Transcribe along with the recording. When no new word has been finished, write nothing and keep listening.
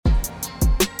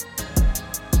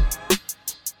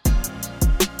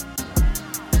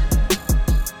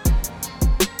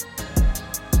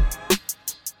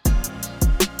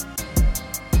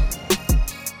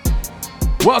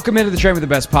Welcome into the Train with the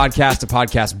Best podcast, a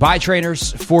podcast by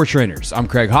trainers for trainers. I'm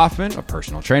Craig Hoffman, a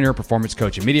personal trainer, performance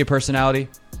coach, and media personality.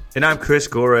 And I'm Chris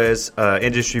Gorez,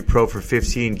 industry pro for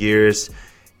 15 years,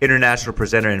 international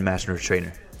presenter and master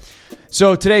trainer.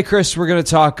 So today, Chris, we're going to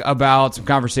talk about some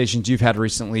conversations you've had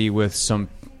recently with some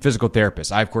physical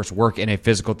therapists. I, of course, work in a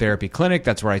physical therapy clinic.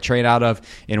 That's where I train out of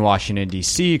in Washington,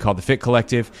 D.C., called the Fit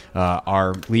Collective.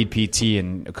 Our lead PT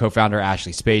and co-founder,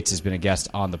 Ashley Spates, has been a guest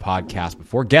on the podcast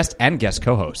before. Guest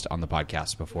co-host on the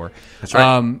podcast before. That's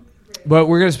right. But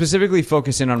we're going to specifically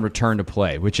focus in on return to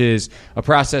play, which is a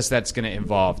process that's going to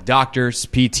involve doctors,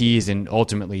 PTs, and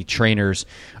ultimately trainers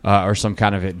or some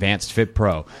kind of advanced fit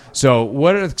pro. So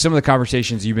what are some of the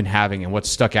conversations you've been having and what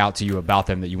stuck out to you about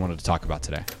them that you wanted to talk about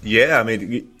today? Yeah, I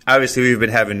mean, obviously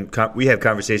we have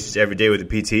conversations every day with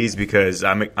the PTs because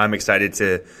I'm excited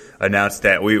to announce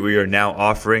that we are now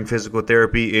offering physical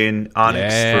therapy in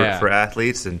Onyx for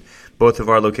athletes, and both of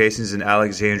our locations in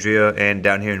Alexandria and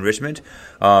down here in Richmond.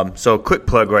 So quick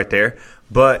plug right there.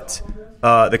 But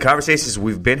the conversations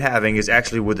we've been having is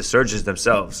actually with the surgeons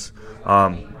themselves.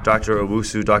 Dr.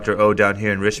 Owusu, Dr. O down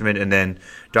here in Richmond, and then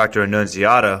Dr.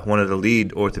 Annunziata, one of the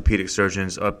lead orthopedic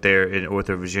surgeons up there in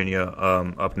Ortho, Virginia,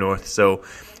 up north. So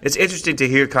it's interesting to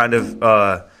hear kind of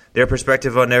their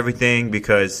perspective on everything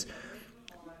because,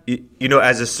 you know,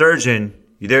 as a surgeon,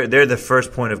 they're the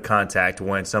first point of contact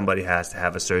when somebody has to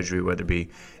have a surgery, whether it be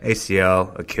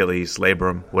ACL, Achilles,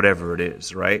 labrum, whatever it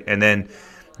is, right? And then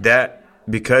that,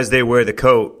 because they wear the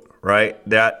coat, right,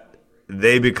 that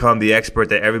they become the expert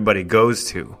that everybody goes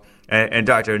to. And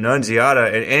Dr.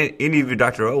 Annunziata and even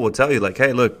Dr. O will tell you, like,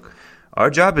 hey, look, our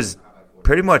job is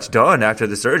pretty much done after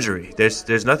the surgery.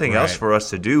 There's nothing else for us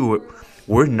to do.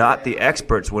 We're not the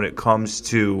experts when it comes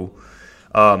to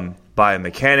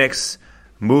biomechanics,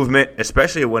 movement,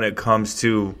 especially when it comes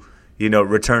to, you know,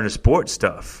 return to sports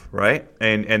stuff, right?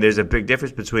 And there's a big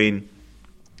difference between,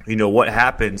 you know, what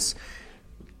happens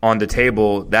on the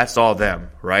table, that's all them,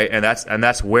 right? And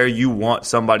that's where you want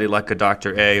somebody like a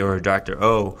Dr. A or a Dr.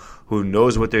 O who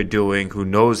knows what they're doing, who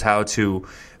knows how to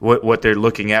what they're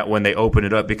looking at when they open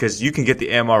it up, because you can get the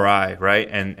MRI, right?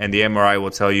 And the MRI will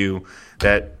tell you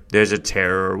that there's a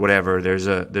tear or whatever, there's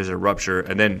a rupture,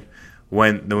 and then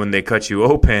when they cut you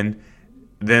open,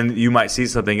 then you might see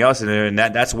something else in there, and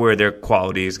that's where their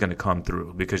quality is going to come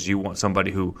through, because you want somebody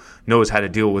who knows how to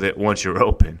deal with it once you're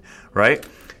open, right?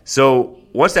 So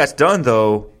once that's done,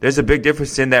 though, there's a big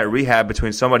difference in that rehab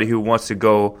between somebody who wants to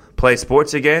go play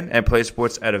sports again and play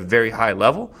sports at a very high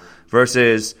level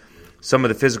versus some of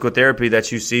the physical therapy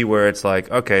that you see where it's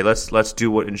like, okay, let's do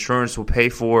what insurance will pay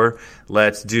for,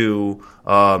 let's do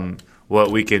what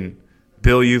we can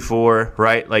bill you for,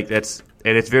 right? Like it's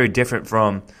very different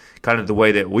from kind of the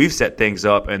way that we've set things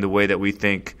up and the way that we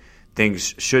think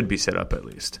things should be set up, at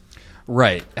least.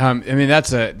 Right. I mean,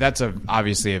 that's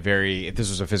obviously if this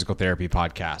was a physical therapy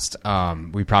podcast,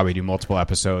 we probably do multiple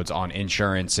episodes on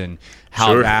insurance and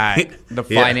how the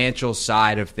financial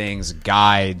side of things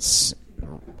guides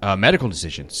medical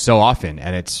decisions so often,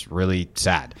 and it's really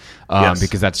sad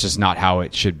because that's just not how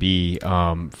it should be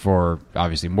for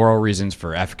obviously moral reasons,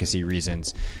 for efficacy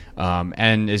reasons.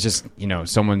 And it's just, you know,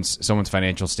 someone's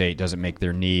financial state doesn't make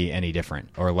their knee any different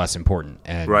or less important,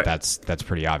 and that's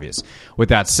pretty obvious. With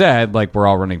that said, like, we're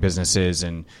all running businesses,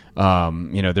 and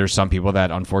you know, there's some people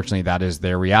that unfortunately that is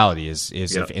their reality. Is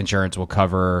if insurance will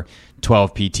cover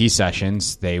 12 PT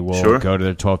sessions, they will go to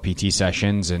their 12 PT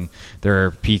sessions, and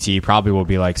their PT probably will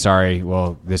be like, sorry,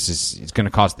 well, it's going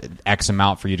to cost X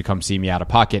amount for you to come see me out of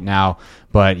pocket now,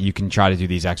 but you can try to do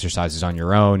these exercises on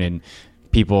your own. And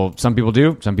some people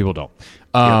do, some people don't.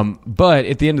 But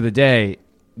at the end of the day,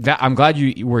 I'm glad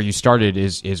where you started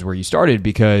is where you started,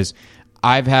 because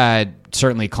I've had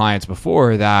certainly clients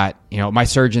before that, you know, my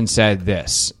surgeon said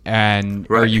this, and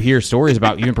or you hear stories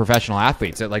about even professional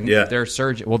athletes that their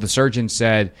surgeon, well, the surgeon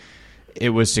said it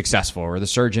was successful, or the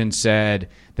surgeon said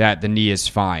that the knee is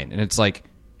fine, and it's like,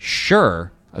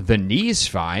 sure, the knee's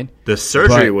fine, the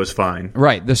surgery was fine,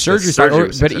 right? The surgery's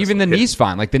fine, but even the knee's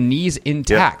fine, like the knee's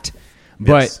intact.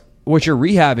 But what you're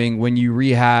rehabbing when you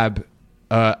rehab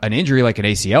an injury like an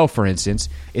ACL, for instance,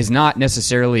 is not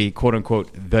necessarily, quote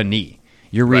unquote, the knee.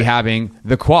 You're rehabbing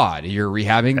the quad. You're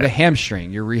rehabbing the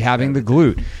hamstring. You're rehabbing the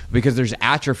glute, because there's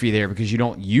atrophy there because you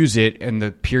don't use it in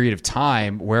the period of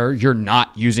time where you're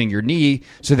not using your knee,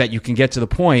 so that you can get to the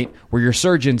point where your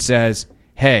surgeon says,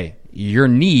 hey, your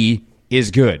knee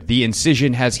is good. The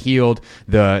incision has healed.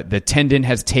 The tendon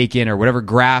has taken, or whatever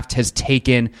graft has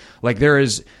taken. Like there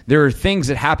are things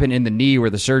that happen in the knee where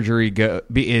the surgery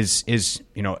is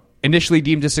initially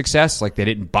deemed a success, like they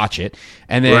didn't botch it,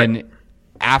 and then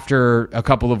after a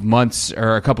couple of months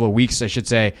or a couple of weeks, I should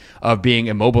say, of being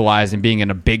immobilized and being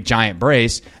in a big giant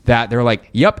brace, that they're like,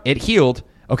 yep, it healed.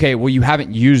 Okay, well, you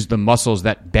haven't used the muscles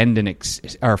that bend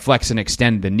and or flex and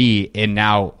extend the knee in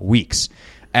now weeks.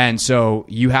 And so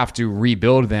you have to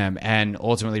rebuild them and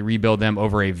ultimately rebuild them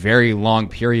over a very long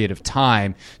period of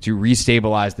time to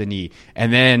restabilize the knee.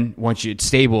 And then once it's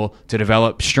stable, to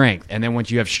develop strength. And then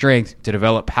once you have strength, to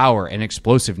develop power and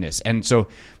explosiveness. And so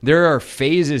there are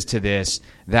phases to this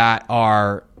that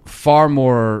are far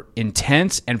more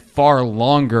intense and far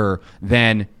longer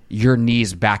than your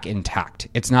knees back intact.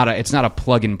 It's not a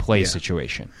plug and play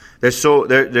situation. There's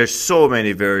so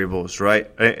many variables, right?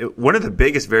 One of the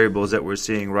biggest variables that we're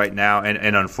seeing right now,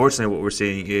 and unfortunately what we're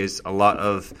seeing is a lot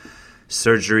of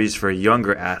surgeries for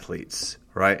younger athletes,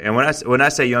 right? And when I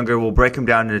say younger, we'll break them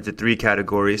down into 3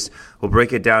 categories. We'll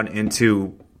break it down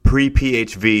into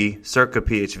pre-PHV, circa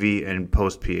PHV, and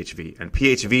post-PHV. And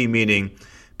PHV meaning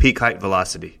peak height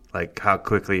velocity, like how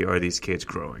quickly are these kids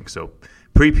growing. So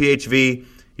pre-PHV,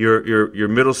 your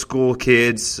middle school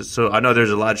kids. So I know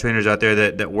there's a lot of trainers out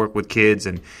there that work with kids,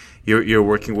 and you're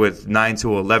working with 9 to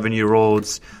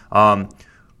 11-year-olds.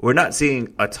 We're not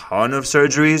seeing a ton of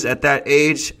surgeries at that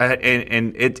age,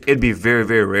 and it'd be very,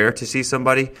 very rare to see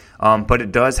somebody, but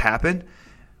it does happen.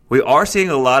 We are seeing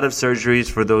a lot of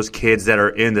surgeries for those kids that are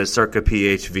in the circa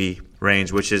PHV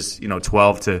range, which is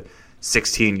 12 to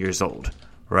 16 years old,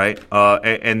 right?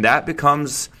 And that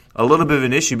becomes a little bit of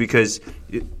an issue because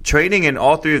training in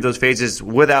all 3 of those phases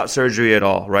without surgery at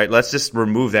all, right? Let's just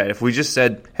remove that. If we just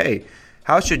said, hey,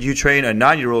 how should you train a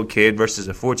 9-year-old kid versus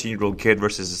a 14-year-old kid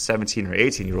versus a 17 or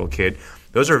 18-year-old kid?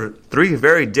 Those are 3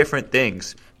 very different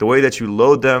things. The way that you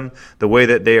load them, the way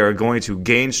that they are going to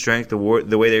gain strength, the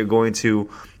way they're going to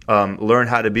learn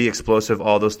how to be explosive,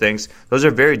 all those things. Those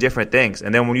are very different things.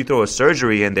 And then when you throw a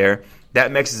surgery in there,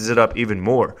 that mixes it up even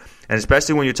more. And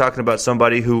especially when you're talking about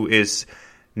somebody who is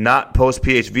not post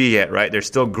PHV yet, right? They're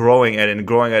still growing at an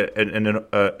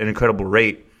incredible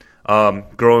rate,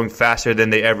 growing faster than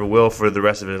they ever will for the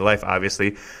rest of their life,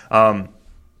 obviously.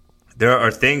 There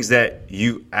are things that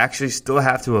you actually still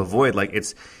have to avoid. Like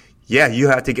you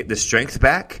have to get the strength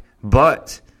back,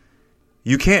 but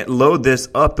you can't load this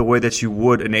up the way that you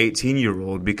would an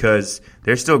 18-year-old because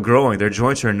they're still growing. Their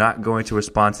joints are not going to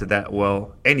respond to that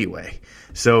well anyway.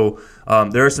 So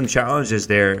there are some challenges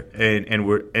there, and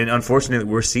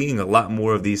unfortunately we're seeing a lot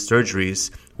more of these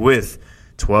surgeries with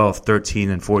 12, 13,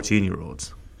 and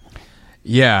 14-year-olds.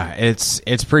 Yeah,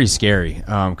 it's pretty scary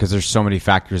because there's so many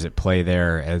factors at play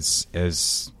there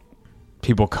as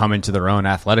people come into their own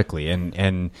athletically,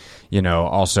 and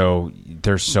also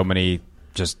there's so many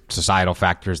just societal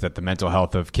factors that the mental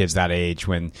health of kids that age,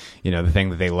 when the thing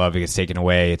that they love gets taken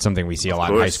away. It's something we see a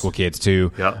lot in high school kids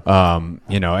too. Yep.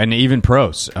 And even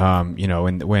pros.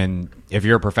 When if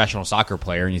you're a professional soccer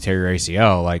player and you tear your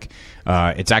ACL,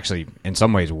 it's actually in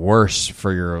some ways worse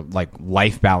for your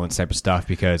life balance type of stuff,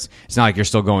 because it's not like you're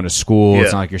still going to school. Yeah.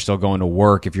 It's not like you're still going to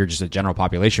work. If you're just a general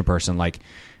population person,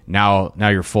 now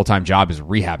your full-time job is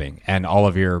rehabbing, and all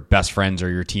of your best friends are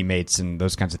your teammates and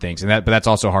those kinds of things. But that's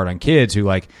also hard on kids who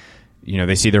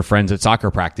they see their friends at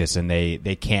soccer practice and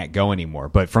they can't go anymore.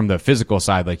 But from the physical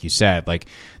side, like you said,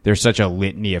 there's such a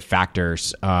litany of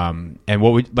factors. And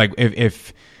what we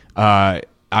if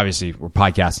obviously we're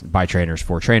podcasting by trainers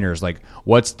for trainers,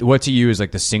 what to you is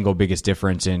the single biggest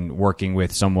difference in working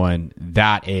with someone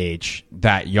that age,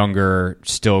 that younger,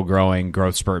 still growing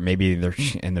growth spurt, maybe they're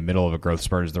in the middle of a growth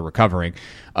spurt as they're recovering,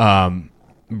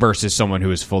 versus someone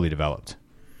who is fully developed?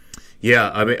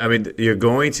 Yeah, I mean, you're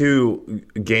going to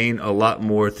gain a lot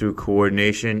more through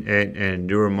coordination and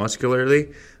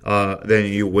neuromuscularly than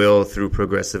you will through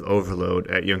progressive overload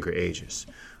at younger ages,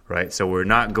 right? So we're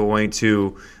not going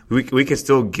to we can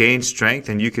still gain strength,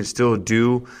 and you can still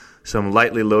do some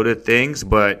lightly loaded things,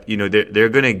 but they're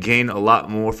going to gain a lot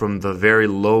more from the very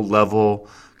low level,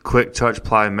 quick touch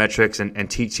plyometrics and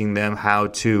teaching them how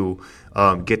to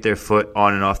get their foot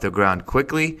on and off the ground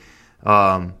quickly.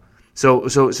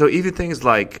 So even things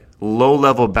like low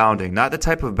level bounding, not the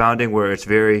type of bounding where it's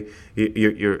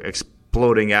you're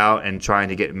exploding out and trying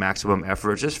to get maximum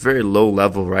effort, just very low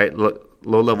level, right?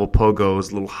 Low level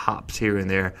pogos, little hops here and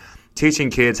there. Teaching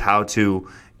kids how to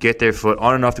get their foot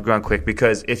on and off the ground quick,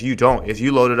 because if you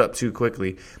load it up too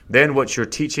quickly, then what you're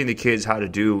teaching the kids how to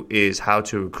do is how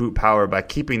to recruit power by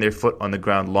keeping their foot on the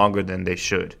ground longer than they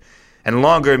should. And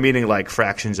longer meaning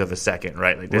fractions of a second,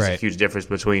 right? There's a huge difference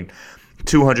between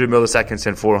 200 milliseconds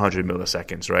and 400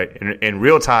 milliseconds, right? In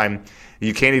real time,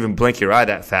 you can't even blink your eye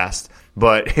that fast.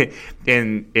 But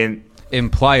in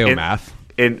plyomath.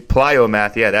 In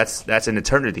plyomath, yeah, that's an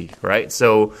eternity, right?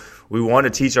 So we want to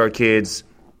teach our kids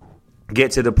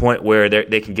get to the point where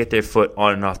they can get their foot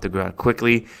on and off the ground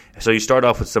quickly. So you start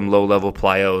off with some low-level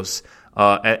plyos,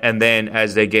 and then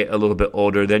as they get a little bit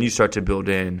older, then you start to build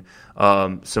in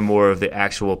some more of the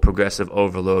actual progressive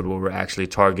overload where we're actually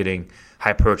targeting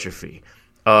hypertrophy.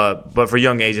 But for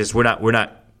young ages, we're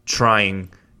not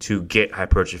trying to get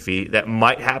hypertrophy. That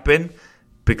might happen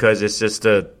because it's just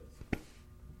a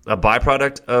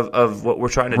byproduct of what we're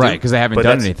trying to do. Right, because they haven't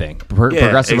done anything.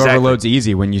 Progressive overload's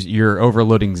easy when you're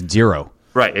overloading zero.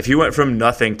 Right. If you went from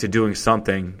nothing to doing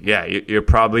something, you're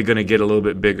probably going to get a little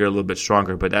bit bigger, a little bit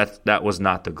stronger, but that was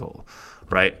not the goal,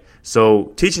 right?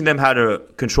 So teaching them how to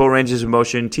control ranges of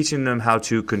motion, teaching them how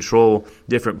to control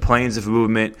different planes of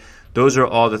movement, those are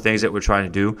all the things that we're trying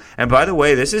to do. And by the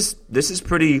way, this is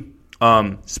pretty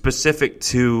specific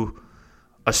to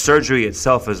a surgery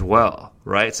itself as well,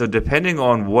 right? So depending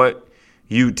on what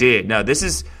you did. Now, this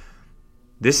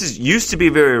is used to be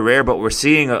very rare, but we're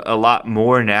seeing a lot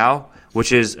more now,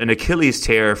 which is an Achilles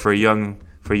tear for young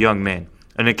men.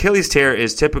 An Achilles tear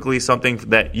is typically something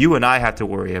that you and I have to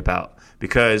worry about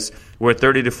because we're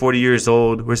 30 to 40 years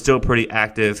old. We're still pretty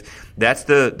active. That's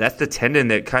the tendon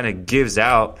that kind of gives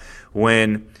out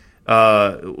when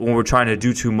we're trying to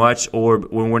do too much or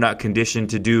when we're not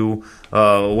conditioned to do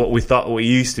what we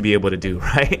used to be able to do,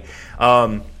 right?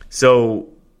 So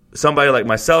somebody like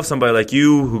myself, somebody like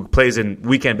you who plays in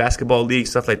weekend basketball leagues,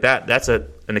 stuff like that, that's an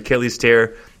Achilles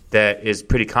tear that is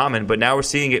pretty common, but now we're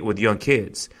seeing it with young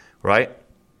kids, right?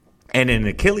 And an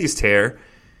Achilles tear,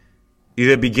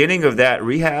 the beginning of that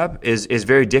rehab is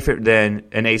very different than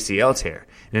an ACL tear.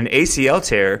 In an ACL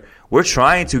tear, we're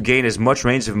trying to gain as much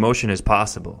range of motion as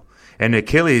possible. An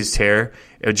Achilles tear,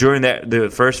 during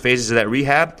the first phases of that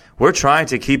rehab, we're trying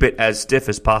to keep it as stiff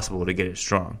as possible to get it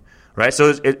strong, right?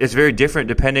 So it's very different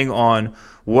depending on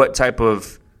what type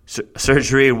of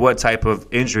surgery and what type of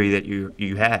injury that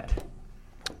you had.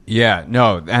 Yeah,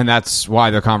 no, and that's why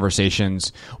the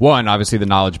conversations, one, obviously the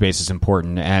knowledge base is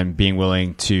important and being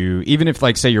willing to, even if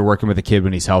like say you're working with a kid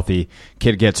when he's healthy,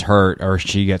 kid gets hurt or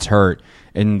she gets hurt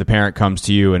and the parent comes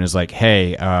to you and is like,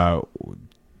 hey,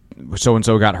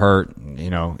 so-and-so got hurt,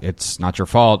 it's not your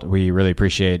fault. We really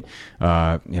appreciate,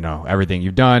 everything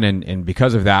you've done. And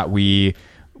because of that, we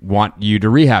want you to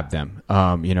rehab them.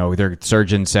 Their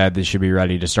surgeon said they should be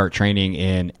ready to start training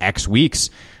in X weeks.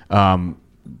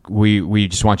 We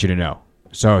just want you to know.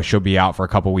 So she'll be out for a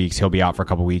couple weeks. He'll be out for a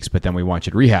couple weeks, but then we want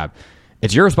you to rehab.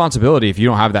 It's your responsibility if you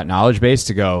don't have that knowledge base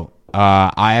to go,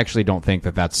 I actually don't think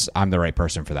I'm the right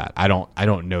person for that. I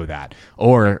don't know that.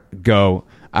 Or go,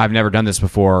 I've never done this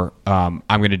before. I'm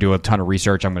going to do a ton of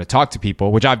research. I'm going to talk to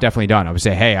people, which I've definitely done. I would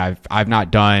say, hey, I've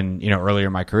not done, earlier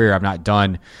in my career, I've not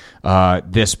done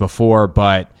this before,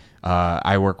 but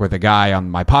I work with a guy on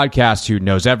my podcast who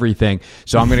knows everything.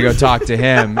 So I'm going to go talk to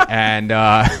him and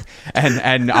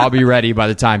I'll be ready by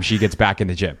the time she gets back in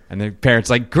the gym. And the parent's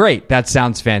like, great, that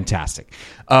sounds fantastic.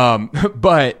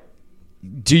 But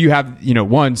do you have,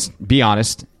 be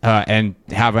honest and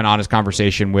have an honest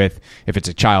conversation with, if it's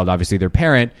a child, obviously their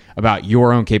parent, about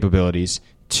your own capabilities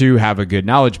to have a good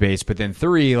knowledge base. But then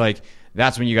 3,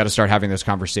 that's when you got to start having those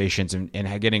conversations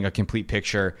and getting a complete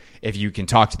picture. If you can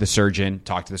talk to the surgeon,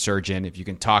 talk to the surgeon. If you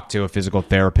can talk to a physical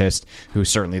therapist, who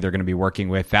certainly they're going to be working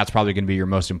with, that's probably going to be your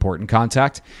most important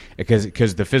contact,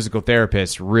 because the physical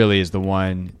therapist really is the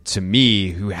one, to me,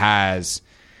 who has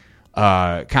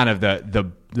kind of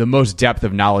the most depth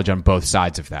of knowledge on both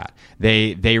sides of that.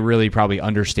 They really probably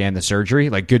understand the surgery.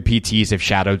 Like good PTs have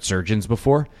shadowed surgeons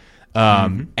before.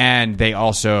 And they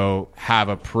also have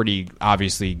a pretty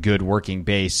obviously good working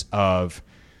base of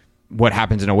what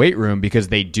happens in a weight room, because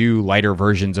they do lighter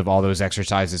versions of all those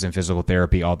exercises in physical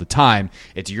therapy all the time.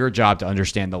 It's your job to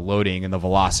understand the loading and the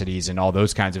velocities and all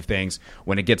those kinds of things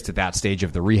when it gets to that stage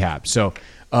of the rehab. So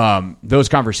those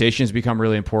conversations become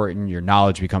really important. Your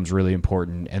knowledge becomes really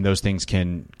important, and those things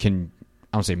can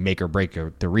I don't say make or break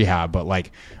the rehab, but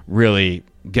really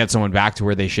get someone back to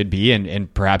where they should be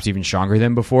and perhaps even stronger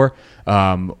than before,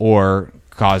 or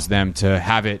cause them to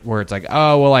have it where it's like,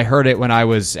 oh, well, I heard it when I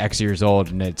was X years old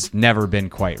and it's never been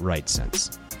quite right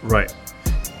since. Right.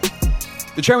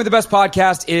 The Train with the Best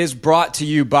podcast is brought to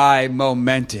you by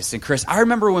Momentous. And Chris, I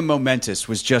remember when Momentous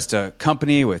was just a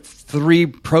company with 3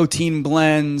 protein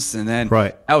blends, and then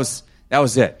that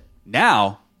was it.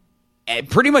 Now,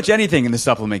 pretty much anything in the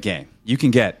supplement game you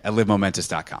can get at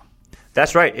livemomentous.com.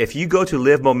 That's right. If you go to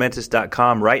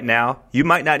livemomentous.com right now, you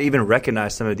might not even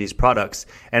recognize some of these products.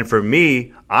 And for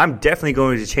me, I'm definitely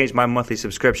going to change my monthly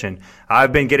subscription.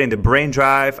 I've been getting the Brain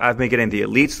Drive. I've been getting the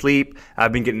Elite Sleep.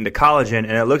 I've been getting the collagen.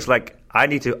 And it looks like I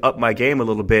need to up my game a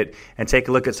little bit and take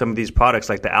a look at some of these products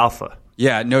like the Alpha.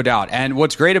 Yeah, no doubt. And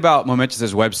what's great about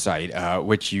Momentous' website,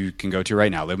 which you can go to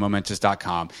right now,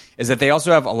 livemomentous.com, is that they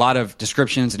also have a lot of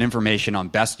descriptions and information on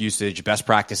best usage, best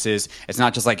practices. It's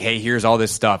not just like, hey, here's all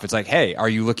this stuff. It's like, hey, are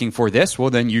you looking for this?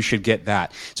 Well, then you should get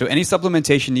that. So any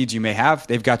supplementation needs you may have,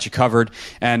 they've got you covered.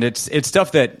 And it's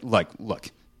stuff that, like,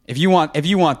 look, if you want the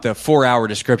 4-hour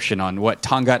description on what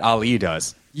Tangat Ali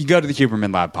does, you go to the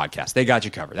Huberman Lab podcast. They got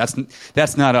you covered.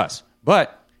 That's not us.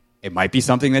 But it might be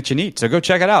something that you need. So go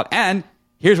check it out. And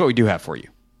here's what we do have for you.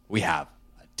 We have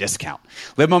a discount.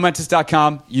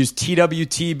 LiveMomentous.com. Use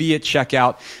TWTB at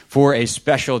checkout for a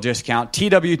special discount.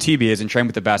 TWTB is in Train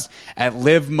with the Best at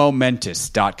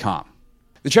LiveMomentous.com.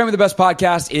 The Train with the Best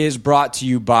podcast is brought to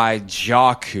you by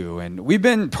JAKU. And we've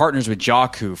been partners with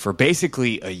JAKU for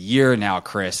basically a year now,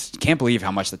 Chris. Can't believe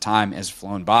how much the time has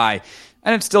flown by.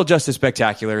 And it's still just as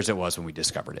spectacular as it was when we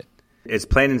discovered it. It's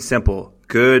plain and simple.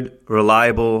 Good,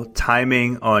 reliable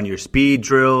timing on your speed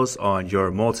drills, on your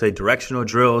multi-directional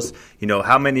drills. You know,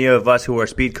 how many of us who are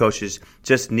speed coaches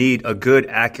just need a good,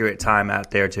 accurate time out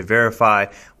there to verify,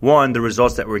 one, the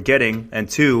results that we're getting, and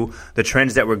two, the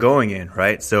trends that we're going in,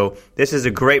 right? So this is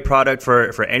a great product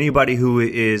for anybody who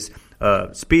is a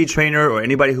speed trainer or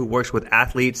anybody who works with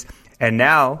athletes. And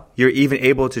now you're even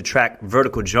able to track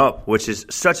vertical jump, which is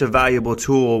such a valuable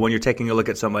tool when you're taking a look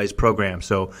at somebody's program.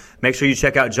 So make sure you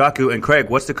check out JAKU. And Craig,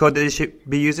 what's the code that they should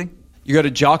be using? You go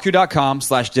to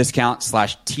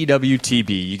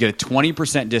JAKU.com/discount/TWTB. You get a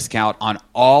 20% discount on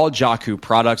all JAKU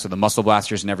products, so the muscle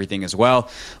blasters and everything as well.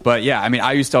 But yeah, I mean,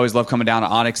 I used to always love coming down to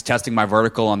Onyx, testing my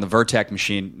vertical on the Vertec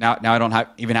machine. Now I don't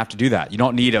even have to do that. You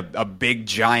don't need a big,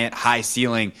 giant, high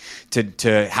ceiling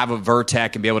to have a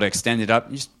Vertec and be able to extend it up.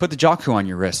 You just put the JAKU on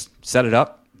your wrist, set it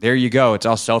up. There you go. It's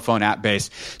all cell phone app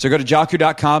based. So go to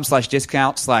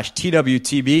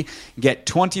JAKU.com/discount/TWTB. Get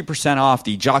 20% off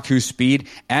the JAKU Speed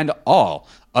and all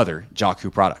other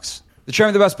JAKU products. The Train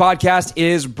with the Best podcast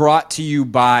is brought to you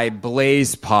by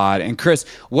BlazePod. And Chris,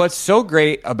 what's so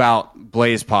great about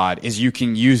BlazePod is you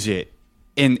can use it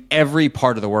in every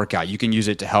part of the workout. You can use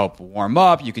it to help warm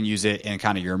up. You can use it in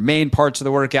kind of your main parts of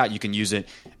the workout. You can use it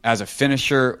as a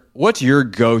finisher. What's your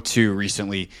go-to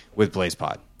recently with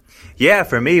BlazePod? Yeah,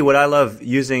 for me, what I love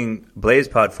using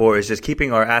BlazePod for is just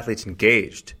keeping our athletes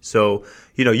engaged. So,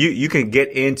 you know, you can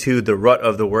get into the rut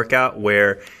of the workout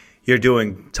where you're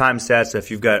doing time sets.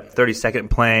 If you've got 30-second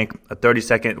plank, a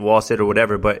 30-second wall sit or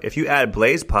whatever, but if you add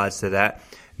BlazePods to that,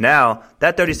 now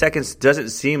that 30 seconds doesn't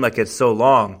seem like it's so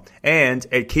long, and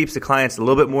it keeps the clients a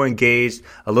little bit more engaged,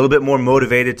 a little bit more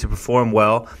motivated to perform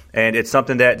well, and it's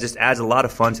something that just adds a lot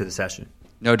of fun to the session.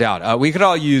 No doubt. We could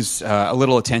all use a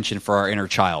little attention for our inner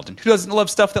child. And who doesn't love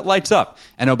stuff that lights up?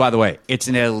 And oh, by the way, it's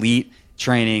an elite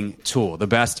training tool, the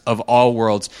best of all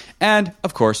worlds. And,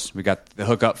 of course, we got the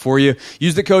hookup for you.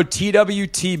 Use the code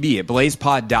TWTB at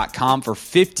blazepod.com for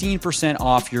 15%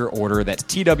 off your order. That's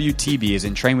TWTB as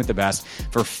in Train with the Best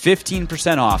for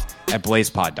 15% off at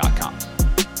blazepod.com.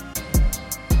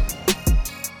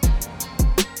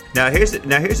 Now here's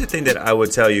the thing that I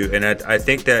would tell you, and I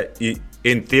think that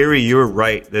in theory you're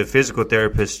right. The physical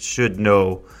therapist should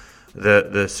know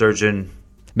the surgeon.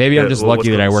 Maybe I'm just lucky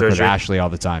that I work with Ashley all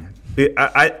the time.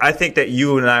 I think that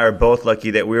you and I are both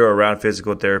lucky that we are around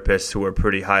physical therapists who are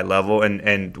pretty high level,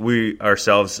 and we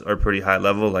ourselves are pretty high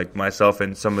level, like myself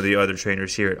and some of the other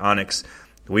trainers here at Onyx.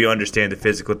 We understand the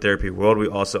physical therapy world. We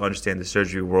also understand the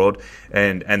surgery world,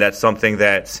 and that's something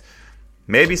that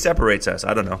maybe separates us.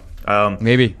 I don't know.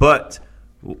 Maybe. But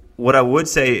what I would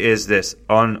say is this.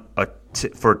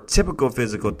 For typical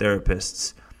physical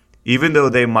therapists, even though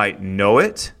they might know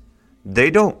it,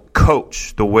 they don't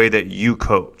coach the way that you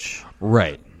coach.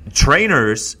 Right.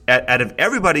 Trainers, out of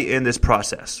everybody in this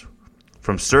process,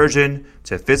 from surgeon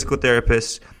to physical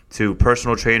therapist to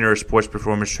personal trainer, sports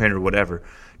performance trainer, whatever,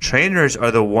 trainers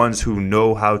are the ones who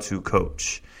know how to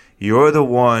coach. You're the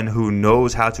one who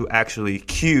knows how to actually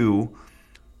cue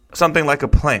something like a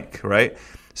plank, right?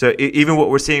 So even what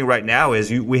we're seeing right now is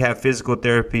we have physical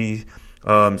therapy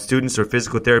students or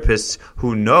physical therapists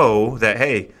who know that,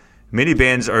 hey, mini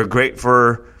bands are great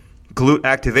for glute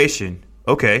activation.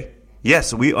 Okay,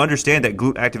 yes, we understand that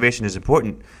glute activation is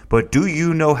important, but do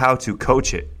you know how to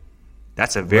coach it?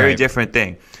 That's a very different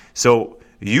thing. So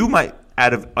you might,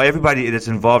 out of everybody that's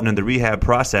involved in the rehab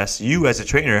process, you as a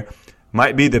trainer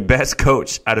might be the best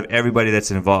coach out of everybody that's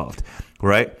involved,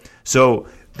 right? So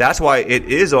that's why it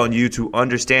is on you to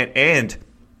understand. And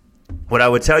what I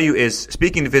would tell you is,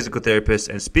 speaking to physical therapists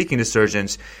and speaking to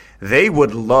surgeons, they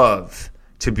would love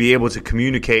to be able to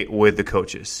communicate with the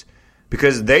coaches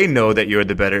because they know that you're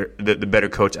the better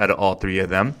coach out of all three of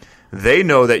them. they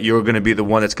know that you're going to be the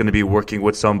one that's going to be working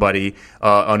with somebody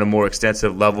on a more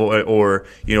extensive level, or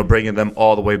bringing them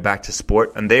all the way back to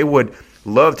sport, and they would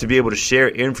love to be able to share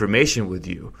information with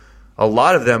you. A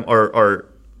lot of them are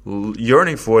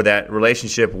yearning for that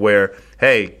relationship where,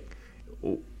 hey,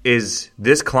 is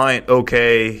this client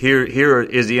okay? Here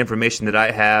is the information that I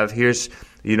have. Here's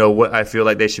what I feel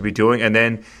like they should be doing, and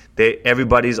then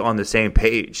everybody's on the same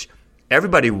page.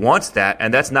 Everybody wants that,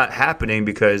 and that's not happening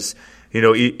because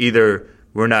either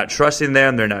we're not trusting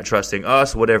them, they're not trusting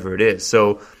us, whatever it is.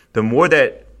 So the more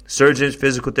that surgeons,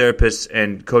 physical therapists,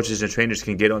 and coaches and trainers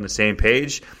can get on the same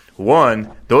page,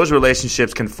 one, those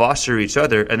relationships can foster each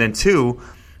other, and then two,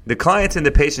 the clients and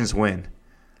the patients win.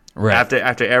 Right.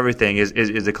 After everything is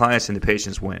the clients and the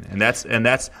patients win, and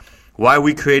that's why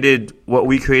we created what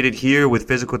we created here with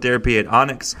physical therapy at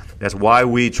Onyx. That's why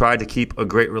we tried to keep a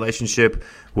great relationship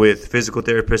with physical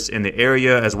therapists in the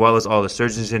area as well as all the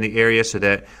surgeons in the area, so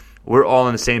that we're all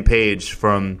on the same page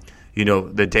from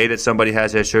the day that somebody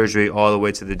has their surgery all the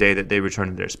way to the day that they return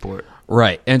to their sport.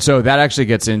 Right. And so that actually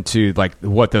gets into like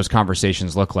what those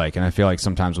conversations look like. And I feel like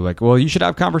sometimes we're like, well, you should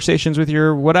have conversations with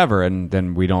your whatever. And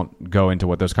then we don't go into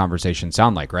what those conversations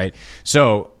sound like. Right.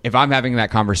 So if I'm having that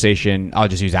conversation, I'll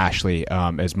just use Ashley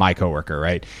as my coworker.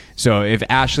 Right. So if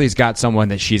Ashley's got someone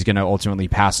that she's going to ultimately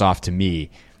pass off to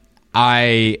me,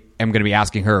 I am going to be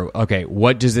asking her, okay,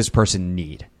 what does this person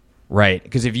need? Right.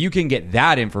 Because if you can get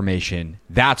that information,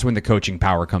 that's when the coaching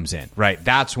power comes in. Right.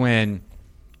 That's when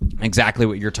exactly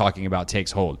what you're talking about takes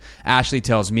hold. Ashley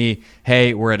tells me,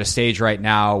 hey, we're at a stage right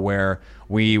now where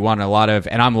we want a lot of,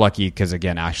 and I'm lucky because,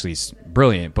 again, Ashley's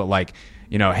brilliant, but like,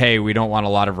 hey, we don't want a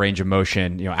lot of range of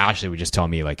motion. Ashley would just tell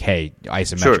me like, hey,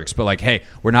 isometrics, sure. But like, hey,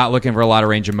 we're not looking for a lot of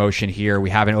range of motion here. We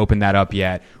haven't opened that up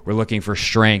yet. We're looking for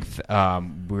strength.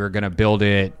 We're going to build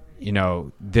it,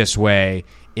 this way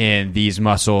in these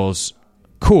muscles.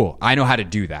 Cool. I know how to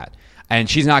do that. And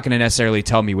she's not going to necessarily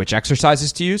tell me which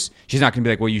exercises to use. She's not going to be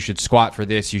like, well, you should squat for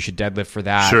this, you should deadlift for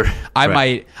that. Sure.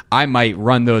 I might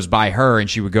run those by her and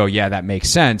she would go, yeah, that makes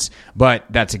sense. But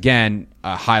that's, again,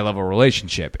 a high level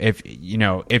relationship. If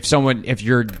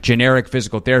you're generic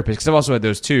physical therapist, because I've also had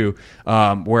those too,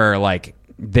 where like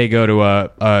they go to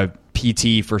a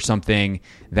PT for something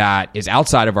that is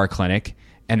outside of our clinic,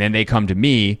 and then they come to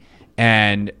me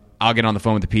and I'll get on the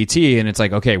phone with the PT, and it's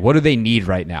like, okay, what do they need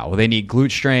right now? Well, they need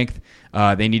glute strength.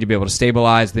 They need to be able to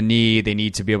stabilize the knee. They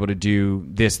need to be able to do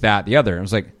this, that, the other. And I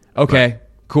was like, okay, right.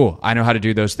 Cool. I know how to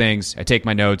do those things. I take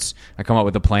my notes. I come up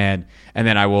with a plan, and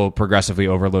then I will progressively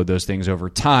overload those things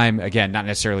over time. Again, not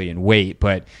necessarily in weight,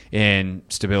 but in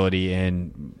stability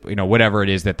and whatever it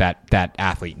is that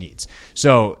athlete needs.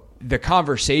 So the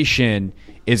conversation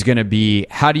is going to be,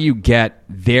 how do you get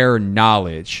their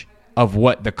knowledge of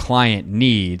what the client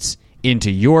needs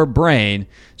into your brain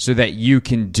so that you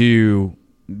can do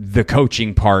the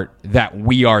coaching part that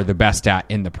we are the best at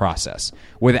in the process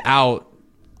without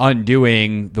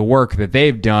undoing the work that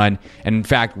they've done, and in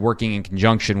fact working in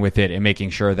conjunction with it and making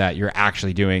sure that you're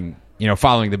actually doing,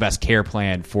 following the best care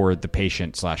plan for the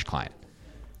patient/client.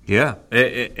 Yeah.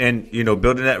 And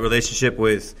building that relationship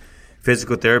with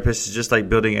physical therapists is just like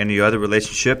building any other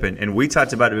relationship. And we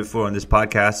talked about it before on this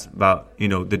podcast about,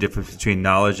 the difference between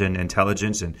knowledge and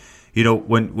intelligence. And,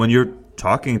 when you're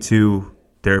talking to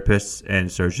therapists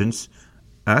and surgeons,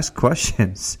 ask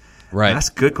questions. Right.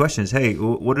 Ask good questions. Hey,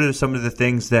 what are some of the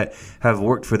things that have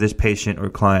worked for this patient or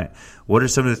client? What are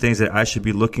some of the things that I should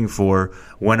be looking for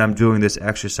when I'm doing this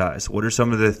exercise? What are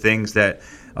some of the things that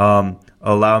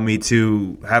allow me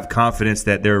to have confidence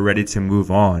that they're ready to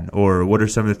move on? Or what are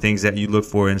some of the things that you look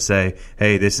for and say,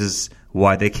 hey, this is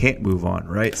why they can't move on,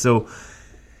 right? So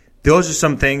those are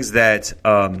some things that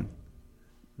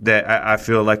that I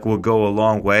feel like will go a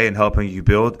long way in helping you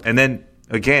build. And then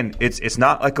again, it's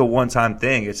not like a one-time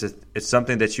thing. It's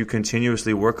something that you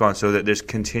continuously work on, so that there's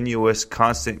continuous,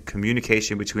 constant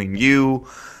communication between you,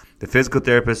 the physical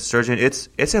therapist, the surgeon.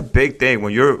 It's a big thing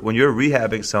when you're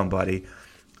rehabbing somebody.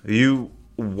 You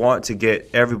want to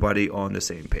get everybody on the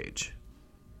same page.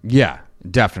 Yeah,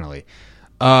 definitely.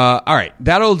 All right,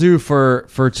 that'll do for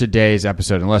today's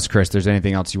episode. Unless, Chris, there's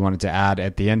anything else you wanted to add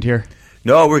at the end here?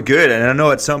 No, we're good. And I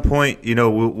know at some point,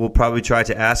 we'll probably try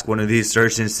to ask one of these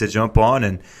surgeons to jump on.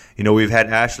 And, we've had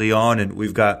Ashley on, and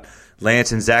we've got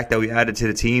Lance and Zach that we added to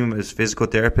the team as physical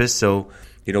therapists. So,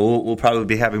 we'll probably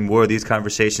be having more of these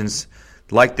conversations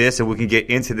like this, and we can get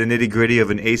into the nitty-gritty of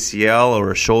an ACL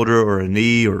or a shoulder or a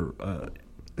knee or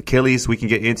Achilles, we can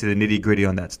get into the nitty gritty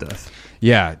on that stuff.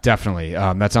 Yeah, definitely.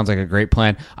 That sounds like a great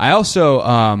plan. I also,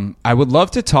 I would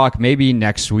love to talk maybe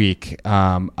next week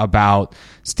about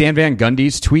Stan Van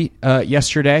Gundy's tweet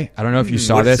yesterday. I don't know if you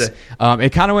saw this.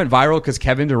 It kind of went viral because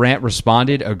Kevin Durant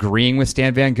responded agreeing with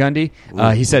Stan Van Gundy.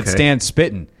 He said, okay. Stan's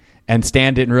spitting. And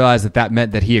Stan didn't realize that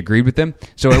meant that he agreed with him.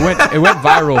 So it went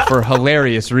viral for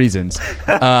hilarious reasons.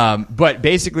 But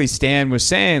basically, Stan was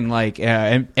saying, like,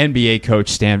 NBA coach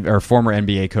Stan, or former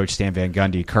NBA coach Stan Van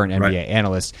Gundy, current NBA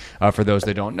analyst, for those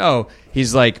that don't know,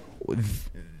 he's like,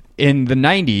 in the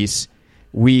 90s,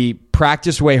 we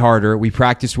practiced way harder, we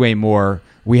practiced way more.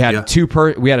 We had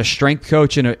we had a strength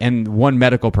coach and one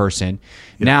medical person.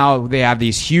 Yep. Now they have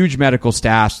these huge medical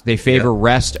staffs. They favor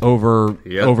rest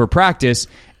over practice,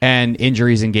 and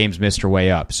injuries and games missed are way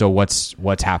up. So what's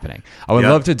happening? I would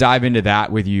love to dive into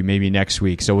that with you maybe next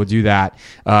week. So we'll do that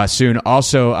soon.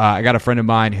 Also, I got a friend of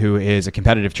mine who is a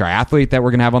competitive triathlete that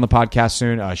we're going to have on the podcast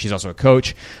soon. She's also a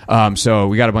coach. So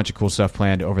we got a bunch of cool stuff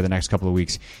planned over the next couple of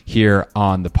weeks here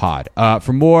on the pod.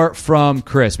 For more from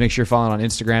Chris, make sure you're following on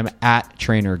Instagram at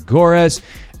Trainer Gores.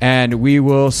 And we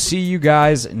will see you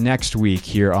guys next week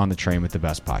here on the Train with the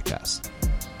Best podcast.